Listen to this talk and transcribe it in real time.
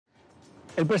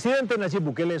El presidente Nayib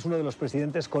Bukele es uno de los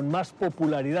presidentes con más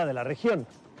popularidad de la región.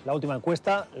 La última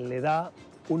encuesta le da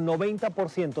un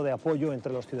 90% de apoyo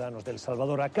entre los ciudadanos de El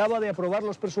Salvador. Acaba de aprobar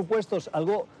los presupuestos,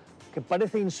 algo que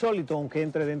parece insólito, aunque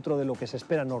entre dentro de lo que se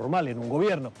espera normal en un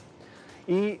gobierno.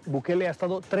 Y Bukele ha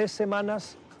estado 3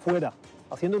 semanas fuera,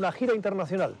 haciendo una gira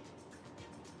internacional.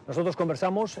 Nosotros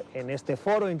conversamos en este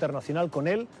foro internacional con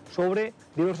él sobre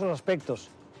diversos aspectos.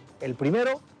 El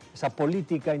primero, esa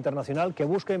política internacional que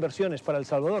busca inversiones para El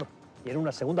Salvador. Y en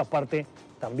una segunda parte,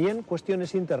 también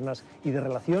cuestiones internas y de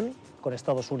relación con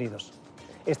Estados Unidos.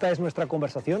 Esta es nuestra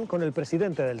conversación con el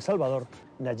presidente de El Salvador,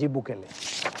 Nayib Bukele.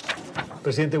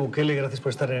 Presidente Bukele, gracias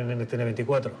por estar en NTN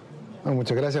 24.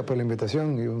 Muchas gracias por la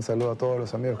invitación y un saludo a todos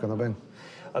los amigos que nos ven.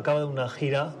 Acaba de una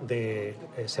gira de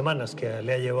semanas que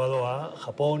le ha llevado a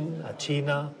Japón, a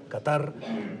China, Qatar.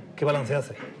 ¿Qué balance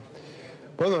hace?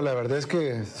 Bueno, la verdad es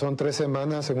que son 3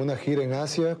 semanas en una gira en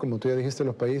Asia, como tú ya dijiste,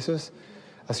 los países,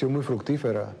 ha sido muy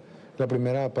fructífera. La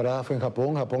primera parada fue en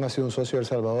Japón. Japón ha sido un socio de El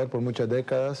Salvador por muchas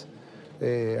décadas.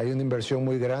 Hay una inversión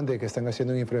muy grande que están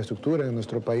haciendo en infraestructura en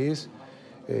nuestro país.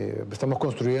 Estamos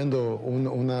construyendo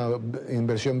una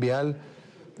inversión vial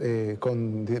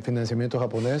con financiamiento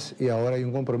japonés y ahora hay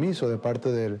un compromiso de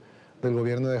parte del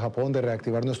gobierno de Japón de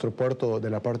reactivar nuestro puerto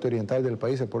de la parte oriental del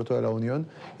país, el puerto de la Unión,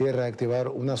 y de reactivar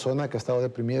una zona que ha estado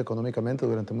deprimida económicamente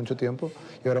durante mucho tiempo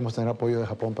y ahora vamos a tener apoyo de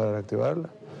Japón para reactivarla.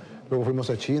 Luego fuimos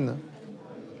a China,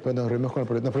 nos reunimos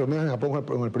en Japón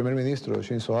con el primer ministro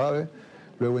Shinzo Abe,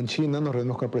 luego en China nos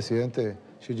reunimos con el presidente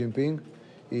Xi Jinping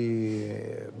y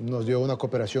nos dio una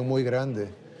cooperación muy grande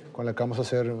con la que vamos a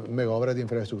hacer mega obras de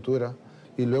infraestructura.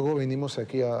 Y luego vinimos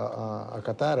aquí a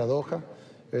Qatar, a Doha,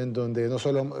 en donde no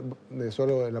solo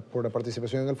por la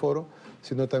participación en el foro,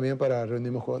 sino también nos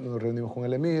reunimos con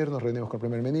el emir, nos reunimos con el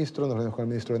primer ministro, nos reunimos con el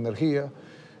ministro de Energía,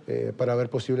 para ver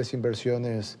posibles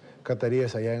inversiones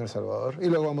cataríes allá en El Salvador. Y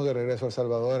luego vamos de regreso a El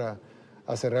Salvador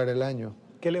a cerrar el año.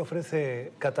 ¿Qué le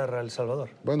ofrece Qatar a El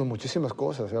Salvador? Bueno, muchísimas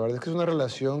cosas. La verdad es que es una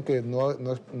relación que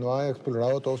no ha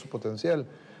explorado todo su potencial.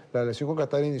 La relación con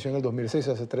Qatar inició en el 2006,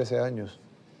 hace 13 años.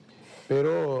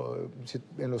 Pero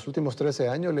en los últimos 13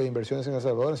 años las inversiones en El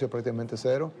Salvador han sido prácticamente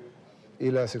cero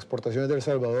y las exportaciones de El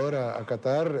Salvador a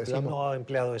Qatar... Si no ha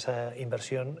empleado esa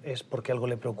inversión, ¿es porque algo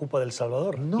le preocupa de El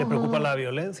Salvador? No. ¿Le preocupa la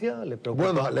violencia? ¿Le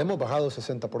preocupa... Bueno, le hemos bajado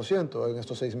 60% en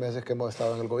estos 6 meses que hemos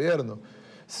estado en el gobierno.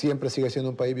 Siempre sigue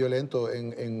siendo un país violento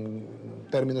en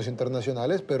términos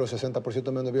internacionales, pero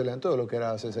 60% menos violento de lo que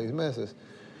era hace 6 meses.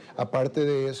 Aparte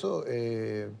de eso...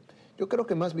 yo creo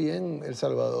que más bien El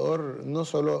Salvador no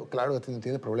solo, claro,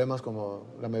 tiene problemas como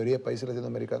la mayoría de países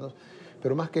latinoamericanos,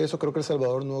 pero más que eso creo que El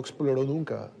Salvador no exploró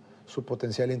nunca su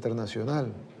potencial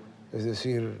internacional. Es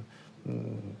decir,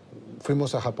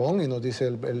 fuimos a Japón y nos dice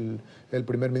el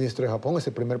primer ministro de Japón, es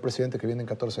el primer presidente que viene en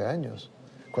 14 años.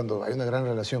 Cuando hay una gran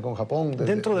relación con Japón.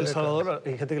 Dentro de El Salvador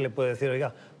hay gente que le puede decir,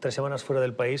 oiga, 3 semanas fuera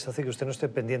del país hace que usted no esté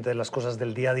pendiente de las cosas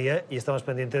del día a día y está más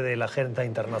pendiente de la agenda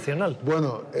internacional.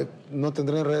 Bueno, no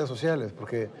tendré en redes sociales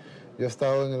porque yo he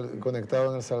estado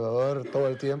conectado en El Salvador todo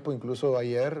el tiempo, incluso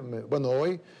ayer,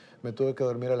 hoy me tuve que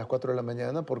dormir a las 4 de la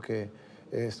mañana porque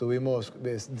estuvimos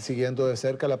siguiendo de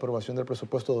cerca la aprobación del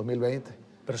presupuesto 2020.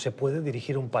 ¿Pero se puede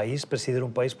dirigir un país, presidir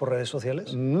un país por redes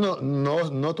sociales?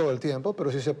 No todo el tiempo,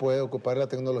 pero sí se puede ocupar la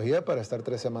tecnología para estar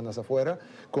 3 semanas afuera,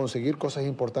 conseguir cosas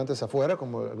importantes afuera,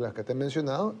 como las que te he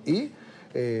mencionado, y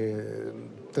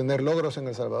tener logros en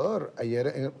El Salvador.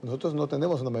 Nosotros no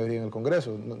tenemos una mayoría en el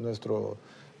Congreso. Nuestras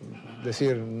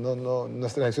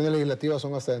elecciones legislativas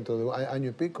son hasta dentro de un año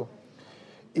y pico.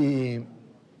 Y,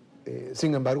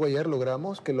 sin embargo, ayer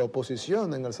logramos que la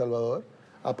oposición en El Salvador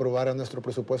aprobara nuestro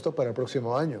presupuesto para el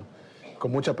próximo año, con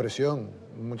mucha presión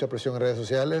en redes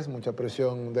sociales, mucha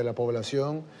presión de la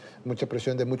población, mucha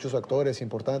presión de muchos actores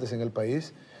importantes en el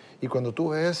país. Y cuando tú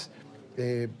ves,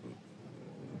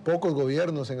 pocos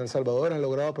gobiernos en El Salvador han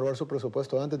logrado aprobar su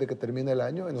presupuesto antes de que termine el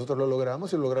año, y nosotros lo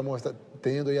logramos y lo logramos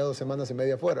teniendo ya 2 semanas y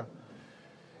media fuera.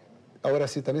 Ahora,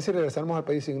 si regresamos al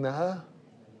país sin nada,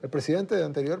 el presidente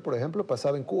anterior, por ejemplo,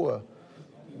 pasaba en Cuba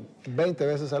 20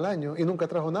 veces al año y nunca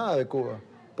trajo nada de Cuba,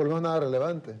 por lo menos nada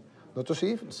relevante. Nosotros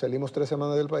sí, salimos 3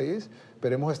 semanas del país,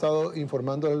 pero hemos estado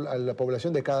informando a la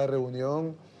población de cada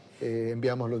reunión,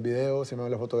 enviamos los videos,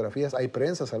 enviamos las fotografías, hay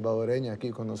prensa salvadoreña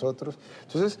aquí con nosotros.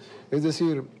 Entonces, es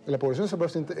decir, la población de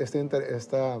Salvador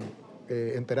está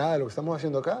enterada de lo que estamos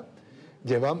haciendo acá,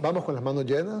 vamos con las manos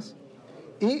llenas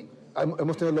y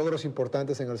hemos tenido logros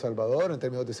importantes en El Salvador en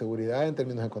términos de seguridad, en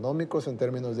términos económicos, en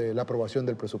términos de la aprobación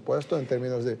del presupuesto, en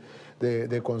términos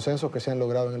de consensos que se han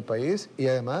logrado en el país y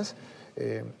además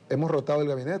hemos rotado el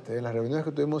gabinete. En las reuniones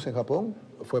que tuvimos en Japón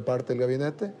fue parte del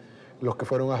gabinete, Los que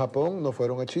fueron a Japón no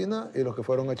fueron a China y los que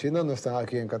fueron a China no están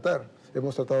aquí en Qatar.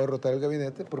 Hemos tratado de rotar el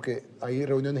gabinete porque hay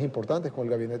reuniones importantes con el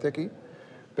gabinete aquí,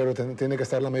 pero tiene que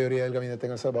estar la mayoría del gabinete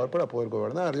en El Salvador para poder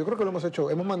gobernar. Yo creo que lo hemos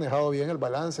hecho, hemos manejado bien el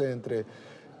balance entre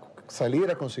salir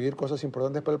a conseguir cosas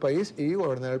importantes para el país y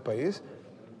gobernar el país.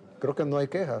 Creo que no hay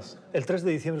quejas. El 3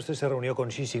 de diciembre usted se reunió con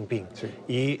Xi Jinping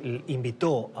y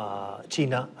invitó a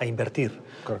China a invertir.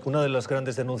 Correcto. Una de las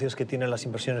grandes denuncias que tienen las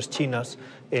inversiones chinas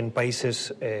en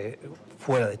países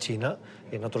fuera de China,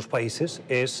 en otros países,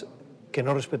 es que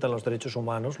no respetan los derechos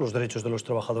humanos, los derechos de los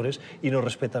trabajadores y no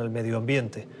respetan el medio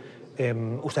ambiente.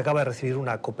 Usted acaba de recibir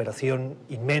una cooperación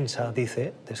inmensa,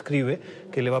 describe,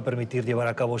 que le va a permitir llevar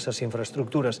a cabo esas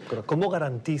infraestructuras. Correcto. ¿Cómo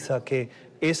garantiza que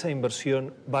esa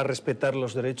inversión va a respetar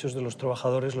los derechos de los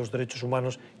trabajadores, los derechos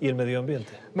humanos y el medio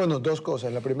ambiente? Bueno, dos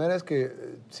cosas. La primera es que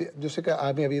yo sé que ha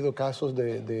habido casos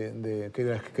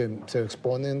que se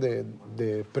exponen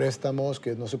de préstamos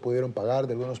que no se pudieron pagar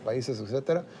de algunos países,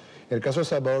 etcétera. En el caso de El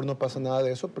Salvador no pasa nada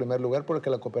de eso, en primer lugar porque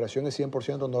la cooperación es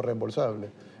 100% no reembolsable.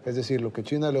 Es decir, lo que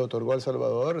China le otorgó a El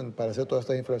Salvador para hacer todas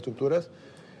estas infraestructuras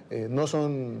no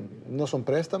son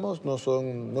préstamos,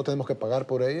 no tenemos que pagar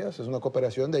por ellas, es una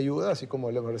cooperación de ayuda, así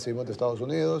como lo recibimos de Estados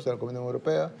Unidos, de la Unión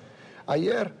Europea.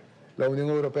 Ayer la Unión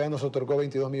Europea nos otorgó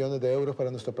 22 millones de euros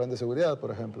para nuestro plan de seguridad,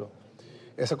 por ejemplo.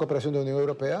 Esa cooperación de la Unión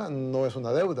Europea no es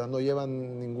una deuda, no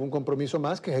llevan ningún compromiso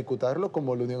más que ejecutarlo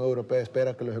como la Unión Europea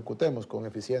espera que lo ejecutemos, con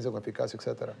eficiencia, con eficacia,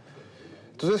 etc.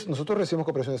 Entonces, nosotros recibimos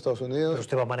cooperación de Estados Unidos. ¿Pero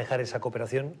usted va a manejar esa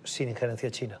cooperación sin injerencia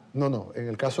china? No. En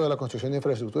el caso de la construcción de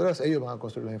infraestructuras, ellos van a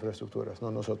construir las infraestructuras, no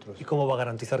nosotros. ¿Y cómo va a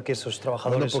garantizar que esos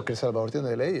trabajadores...? Bueno, porque El Salvador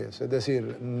tiene leyes. Es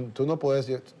decir, tú no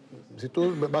puedes... Si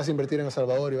tú vas a invertir en El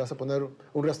Salvador y vas a poner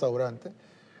un restaurante,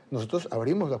 nosotros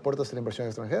abrimos las puertas de la inversión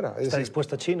extranjera. ¿Está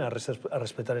dispuesta China a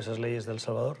respetar esas leyes de El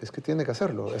Salvador? Es que tiene que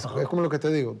hacerlo. Es como lo que te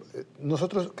digo.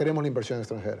 Nosotros queremos la inversión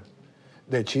extranjera.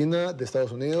 De China, de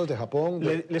Estados Unidos, de Japón.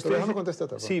 Déjame contestar.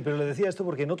 Sí, pero le decía esto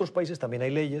porque en otros países también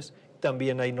hay leyes,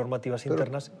 también hay normativas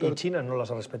internas y China no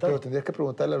las ha respetado. Pero tendrías que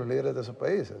preguntarle a los líderes de esos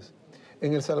países.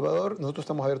 En El Salvador nosotros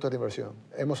estamos abiertos a la inversión.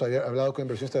 Hemos hablado con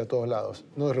inversionistas de todos lados.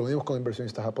 Nos reunimos con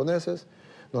inversionistas japoneses,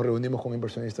 nos reunimos con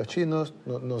inversionistas chinos,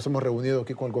 nos hemos reunido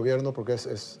aquí con el gobierno porque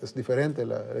es diferente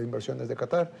la inversión desde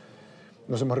Qatar.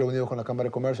 Nos hemos reunido con la Cámara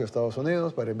de Comercio de Estados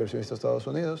Unidos para inversionistas de Estados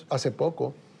Unidos. Hace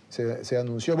poco se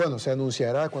anunció, bueno, se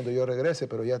anunciará cuando yo regrese,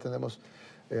 pero ya tenemos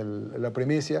la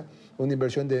primicia, una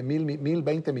inversión de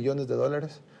 1.020 millones de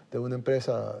dólares de una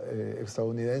empresa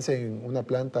estadounidense en una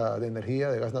planta de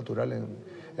energía, de gas natural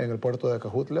en el puerto de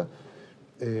Acajutla.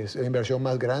 Es la inversión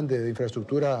más grande de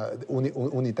infraestructura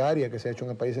unitaria que se ha hecho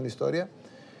en el país en la historia.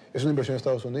 Es una inversión de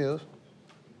Estados Unidos.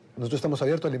 Nosotros estamos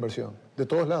abiertos a la inversión, de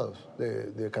todos lados,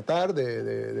 de Qatar,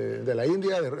 de la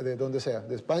India, de donde sea,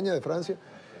 de España, de Francia.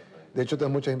 De hecho,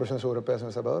 tenemos muchas inversiones europeas en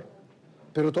El Salvador.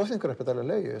 Pero todas tienen que respetar las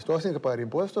leyes, todas tienen que pagar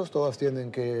impuestos, todas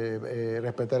tienen que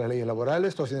respetar las leyes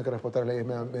laborales, todas tienen que respetar las leyes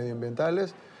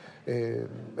medioambientales.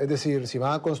 Es decir, si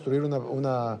van a construir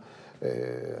una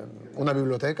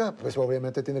biblioteca, pues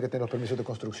obviamente tiene que tener los permisos de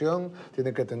construcción,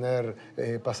 tiene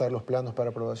que pasar los planos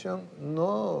para aprobación.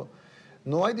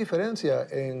 No hay diferencia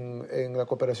en la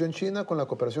cooperación china con la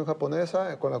cooperación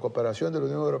japonesa, con la cooperación de la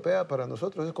Unión Europea. Para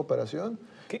nosotros es cooperación.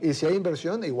 Y si hay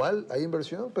inversión, igual hay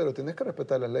inversión, pero tienes que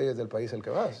respetar las leyes del país al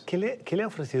que vas. ¿Qué le ha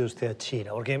ofrecido usted a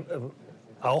China? Porque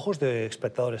a ojos de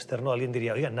espectador externo alguien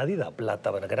diría, oiga, nadie da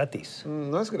plata gratis.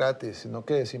 No es gratis, sino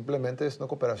que simplemente es una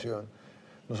cooperación.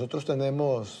 Nosotros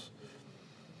tenemos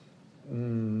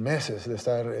meses de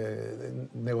estar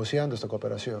negociando esta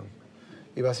cooperación.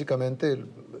 Y básicamente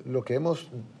lo que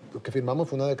firmamos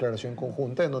fue una declaración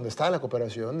conjunta en donde está la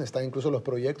cooperación, están incluso los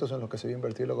proyectos en los que se va a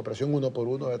invertir la cooperación uno por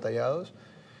uno detallados.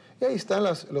 Y ahí están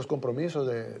los compromisos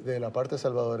de la parte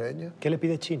salvadoreña. ¿Qué le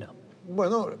pide China?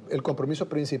 Bueno, el compromiso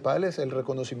principal es el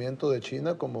reconocimiento de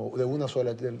China como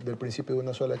del principio de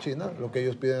una sola China, lo que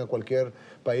ellos piden a cualquier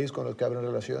país con el que abren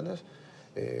relaciones.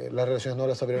 Las relaciones no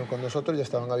las abrieron con nosotros, ya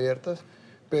estaban abiertas.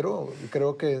 Pero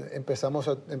creo que empezamos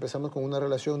con una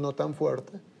relación no tan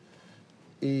fuerte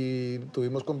y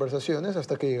tuvimos conversaciones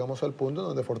hasta que llegamos al punto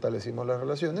donde fortalecimos las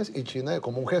relaciones y China,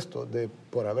 como un gesto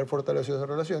por haber fortalecido esas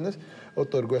relaciones,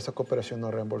 otorgó esa cooperación no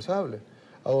reembolsable.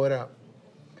 Ahora,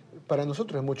 para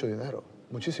nosotros es mucho dinero,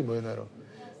 muchísimo dinero,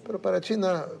 pero para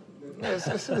China,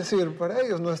 es decir, para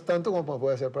ellos no es tanto como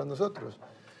puede ser para nosotros.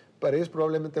 Para ellos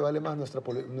probablemente vale más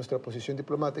nuestra posición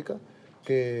diplomática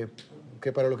que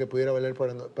para lo que pudiera valer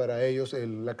para ellos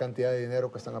la cantidad de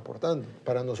dinero que están aportando.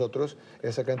 Para nosotros,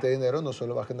 esa cantidad de dinero no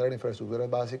solo va a generar infraestructuras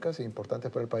básicas e importantes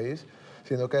para el país,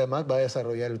 sino que además va a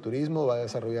desarrollar el turismo, va a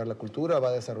desarrollar la cultura, va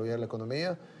a desarrollar la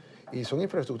economía Y son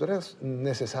infraestructuras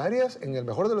necesarias en el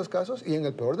mejor de los casos y en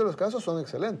el peor de los casos son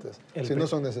excelentes, si no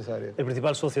son necesarias. El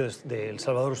principal socio de El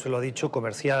Salvador, usted lo ha dicho,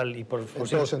 comercial y por en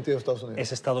todo sentido Estados Unidos.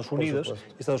 Es Estados Unidos.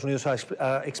 Estados Unidos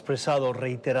ha expresado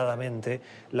reiteradamente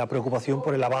la preocupación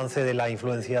por el avance de la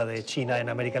influencia de China en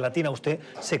América Latina. Usted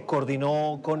se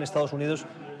coordinó con Estados Unidos,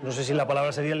 no sé si la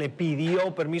palabra sería, ¿le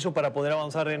pidió permiso para poder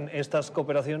avanzar en estas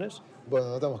cooperaciones? Bueno,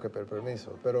 no tenemos que pedir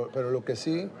permiso, pero lo que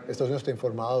sí, Estados Unidos está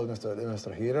informado de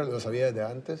nuestra gira, lo sabía desde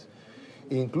antes.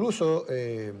 Incluso...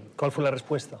 ¿Cuál fue la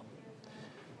respuesta?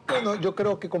 Bueno, yo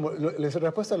creo que la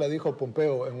respuesta la dijo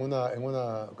Pompeo en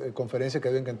una conferencia que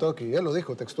dio en Kentucky, y él lo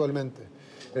dijo textualmente.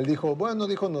 Él dijo, bueno,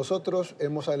 nosotros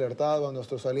hemos alertado a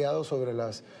nuestros aliados sobre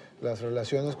las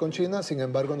relaciones con China, sin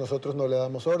embargo nosotros no le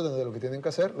damos órdenes de lo que tienen que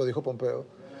hacer, lo dijo Pompeo.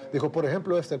 Dijo, por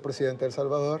ejemplo, el presidente de El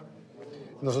Salvador,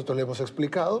 nosotros le hemos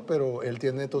explicado, pero él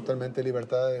tiene totalmente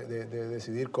libertad de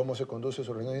decidir cómo se conduce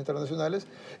sus reuniones internacionales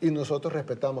y nosotros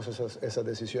respetamos esas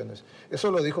decisiones.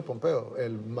 Eso lo dijo Pompeo,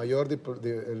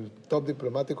 el top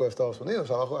diplomático de Estados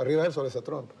Unidos, arriba de él solo está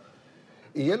Trump.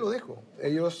 Y él lo dijo.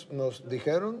 Ellos nos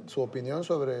dijeron su opinión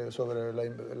sobre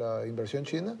la inversión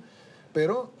china,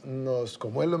 pero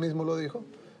como él lo mismo lo dijo,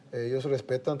 ellos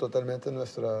respetan totalmente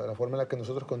la forma en la que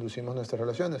nosotros conducimos nuestras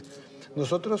relaciones.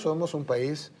 Nosotros somos un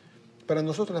país... Para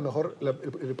nosotros la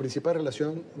principal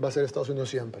relación va a ser Estados Unidos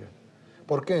siempre.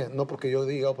 ¿Por qué? No porque yo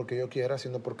diga o porque yo quiera,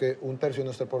 sino porque un tercio de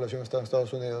nuestra población está en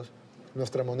Estados Unidos,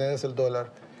 nuestra moneda es el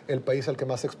dólar, el país al que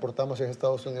más exportamos es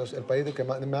Estados Unidos, el país del que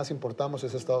más importamos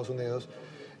es Estados Unidos.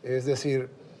 Es decir,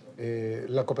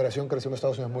 la cooperación que recibimos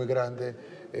Estados Unidos es muy grande.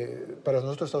 Para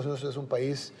nosotros Estados Unidos es un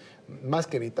país más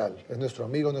que vital, es nuestro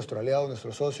amigo, nuestro aliado,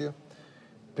 nuestro socio.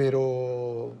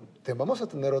 Pero vamos a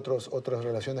tener otras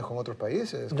relaciones con otros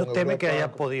países. ¿No teme que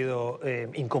haya podido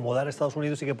incomodar a Estados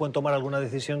Unidos y que pueden tomar alguna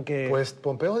decisión que...? Pues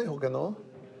Pompeo dijo que no.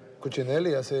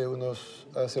 Cuccinelli ayer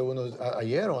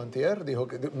o antier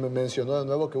me mencionó de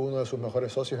nuevo que uno de sus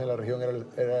mejores socios en la región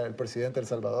era el presidente de El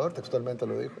Salvador, textualmente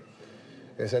lo dijo.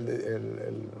 Es el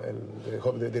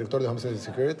director de Homeland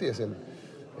Security, es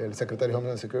el secretario de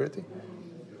Homeland Security.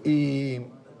 Y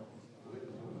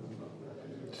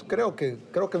creo que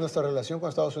nuestra relación con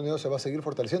Estados Unidos se va a seguir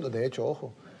fortaleciendo. De hecho,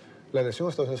 ojo, la relación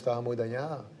con Estados Unidos estaba muy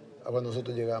dañada cuando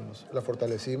nosotros llegamos. La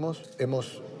fortalecimos,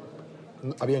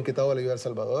 habían quitado la ayuda a El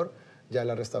Salvador, ya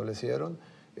la restablecieron.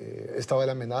 Estaba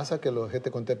la amenaza que la gente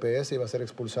con TPS iba a ser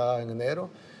expulsada en enero.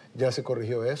 Ya se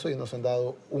corrigió eso y nos han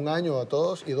dado 1 año a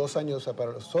todos y 2 años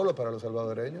solo para los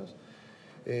salvadoreños.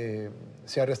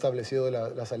 Se han restablecido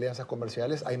las alianzas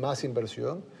comerciales, hay más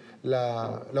inversión.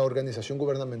 La organización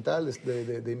gubernamental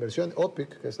de inversión,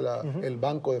 OPIC, que es el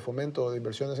Banco de Fomento de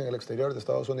Inversiones en el Exterior de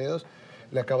Estados Unidos,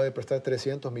 le acaba de prestar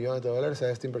 $300 millones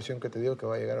a esta inversión que te digo que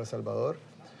va a llegar a El Salvador.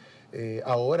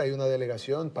 Ahora hay una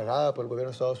delegación pagada por el gobierno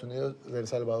de Estados Unidos de El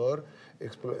Salvador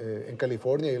en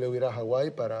California y luego irá a Hawái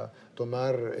para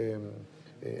tomar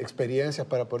experiencias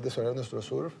para poder desarrollar nuestro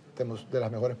surf. Tenemos de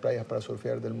las mejores playas para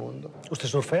surfear del mundo. ¿Usted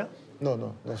surfea?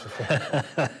 No surfea.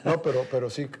 No, pero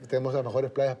sí tenemos las mejores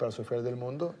playas para surfear del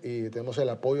mundo y tenemos el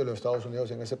apoyo de los Estados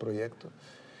Unidos en ese proyecto.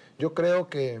 Yo creo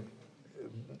que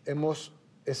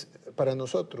para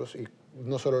nosotros, y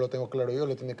no solo lo tengo claro yo,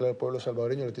 lo tiene claro el pueblo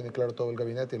salvadoreño, lo tiene claro todo el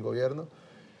gabinete y el gobierno,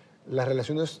 las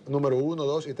relaciones número 1,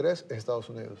 2 y 3 es Estados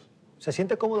Unidos. ¿Se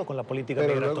siente cómodo con la política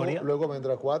migratoria? Luego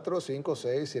vendrá 4, 5,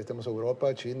 6, si estemos en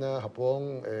Europa, China,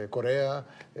 Japón, Corea,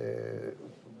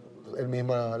 el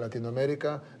mismo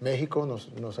Latinoamérica. México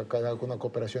nos ha dado una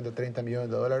cooperación de $30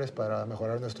 millones para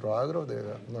mejorar nuestro agro,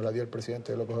 nos la dio el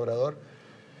presidente López Obrador.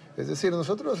 Es decir,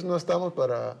 nosotros no estamos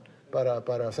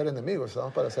para ser enemigos,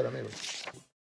 estamos para ser amigos.